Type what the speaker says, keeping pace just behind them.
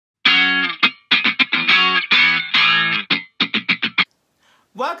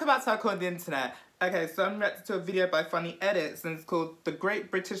Welcome back to Our Corner on the Internet. Okay, so I'm reacting to a video by Funny Edits and it's called The Great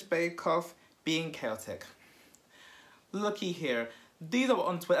British Bake Off Being Chaotic. Looky here. These are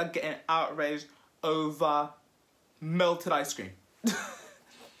on Twitter getting outraged over melted ice cream.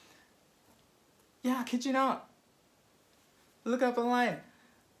 Yeah, I kid you not. Look up online.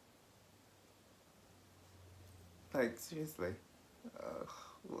 Like, seriously.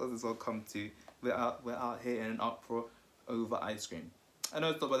 What does this all come to? We're out here in an uproar over ice cream. I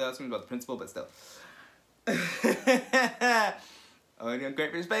know it's not about the ice cream, about the principle, but still. Only on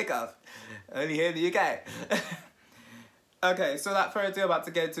Great British Bake Off. Only here in the UK. Okay, so that further ado, about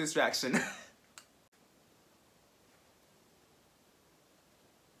to get into this reaction.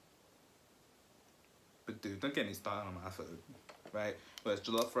 But dude, don't get me started on my food, right? Whereas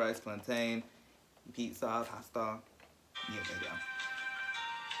jollof rice, plantain, pizza, pasta. Yeah, baby.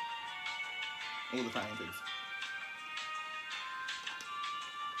 All the fine things.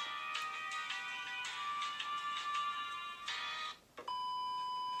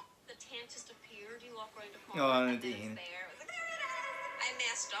 The tent just appeared. You walk around the Oh, corner. Nadine. I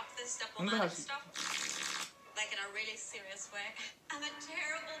messed up this diplomatic stuff. Like in a really serious way. I'm a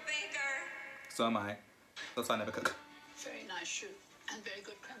terrible baker. So am I. That's why I never cook. Very nice shoe and very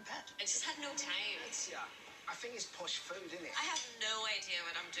good crumpet. I just had no time. I think it's posh food, isn't it? I have no idea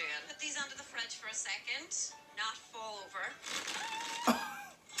what I'm doing. Put these under the fridge for a second. Not fall over.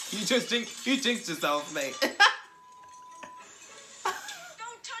 You jinxed yourself, mate. Don't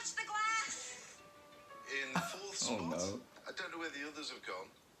touch the glass. In fourth spot. Oh no. I don't know where the others have gone.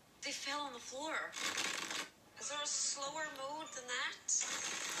 They fell on the floor. Is there a slower mode than that?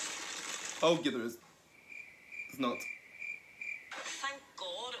 Oh, yeah, there is. It's not. Thank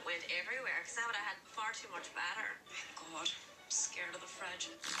God it went everywhere, because I would have had far too much batter. Thank God. I'm scared of the fridge.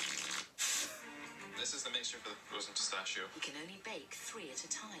 This is the mixture for the frozen pistachio. You can only bake 3 at a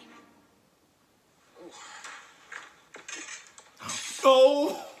time.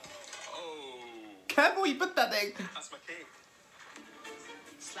 Oh! Oh, Careful, you put that thing. that's my cake.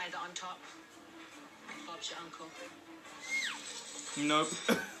 Slide it on top. Bob's your uncle. Nope.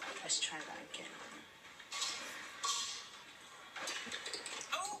 Let's try that again.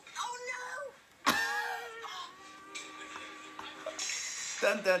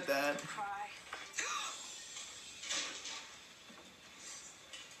 Dun dun dun. Cry.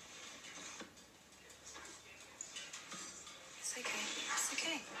 It's okay. It's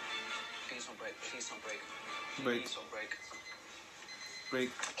okay. Please don't break. Please don't break. Break. Please don't break.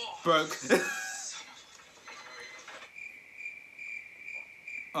 Break. Broke.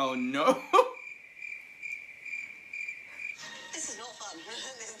 Oh no. This is not fun.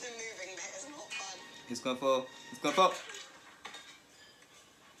 The moving bit is not fun. It's gonna fall. It's gonna fall.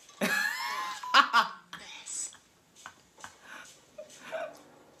 This.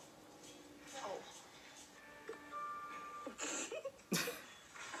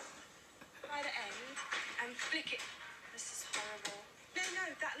 By the end and flick it. This is horrible. No,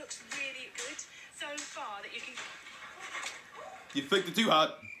 that looks really good so far that you can. You flicked it too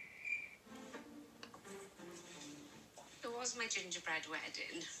hard. It was my gingerbread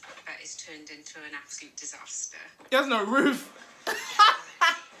wedding, but it's turned into an absolute disaster. It has no roof.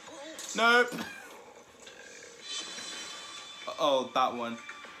 Nope. Oh, that one.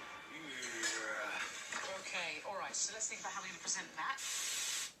 Okay, alright, so let's think about how we're going to present that.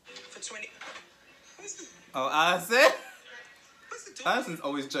 For 20. Where's the... Oh, Alison. Where's the door? Alison's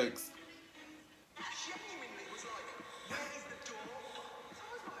always jokes. Genuinely was like, where is the door? So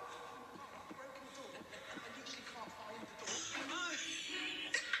I was like, oh, broken door. I literally can't find the door. No.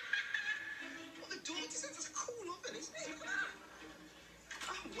 Well, the door just has a cool oven, isn't it? Look at that.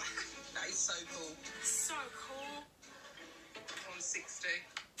 Oh, wow. That is so cool. So cool. 160.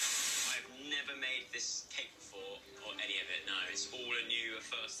 I've never made this cake before, or any of it, no. It's all a new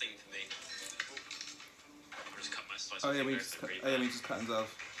first thing for me. I'll just cut my slice. Oh yeah, we finger, just it's cut, really oh yeah, we bad. just cut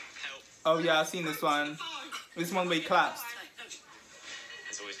himself. Help. Oh yeah, I've seen this one. This one where he collapsed.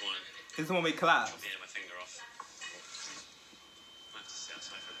 There's always one. This one where he collapsed. Chop the end of my finger off. I have to sit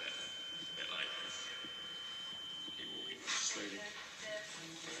outside for a bit like. Keep walking slowly.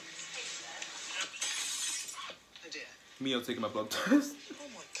 Oh, dear. Me, I'm taking my blood test. Oh,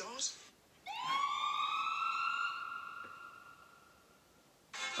 my God.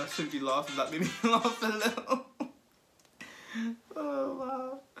 I shouldn't be laughing. That made me laugh a little. Oh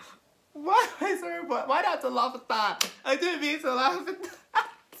wow. Why am I so why do I have to laugh at that? I didn't mean to laugh at that.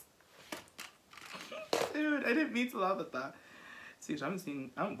 Dude, I didn't mean to laugh at that.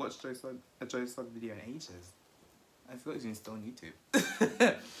 Seriously, I haven't watched a Joe Slug video in ages. I forgot he's even still on YouTube.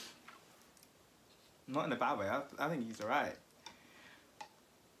 Not in a bad way. I think he's alright.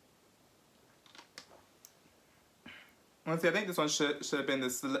 Honestly, I think this one should have been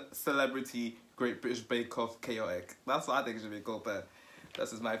the Celebrity Great British Bake Off Chaotic. That's what I think it should be called, but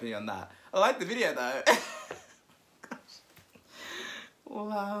that's just my opinion on that. I like the video though.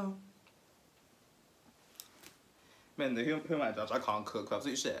 Wow. Man, who am I to judge? I can't cook,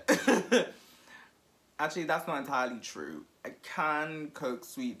 absolute shit. Actually, that's not entirely true. I can cook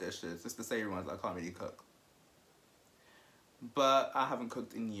sweet dishes, just the savoury ones I can't really cook. But I haven't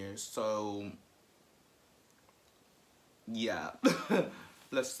cooked in years, so yeah.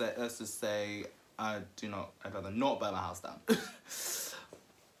 Let's just say I'd rather not burn my house down.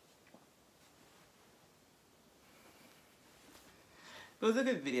 It was a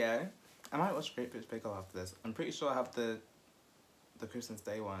good video. I might watch Great British Bake Off after this. I'm pretty sure I have the Christmas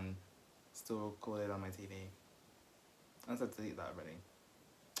Day one still recorded on my TV. I said delete that already.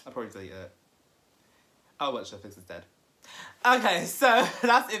 I'll probably delete it. I'll watch Netflix instead. Okay, so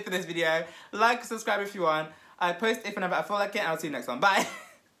that's it for this video. Like, subscribe if you want. I post if and ever I feel like it, and I'll see you next one. Bye!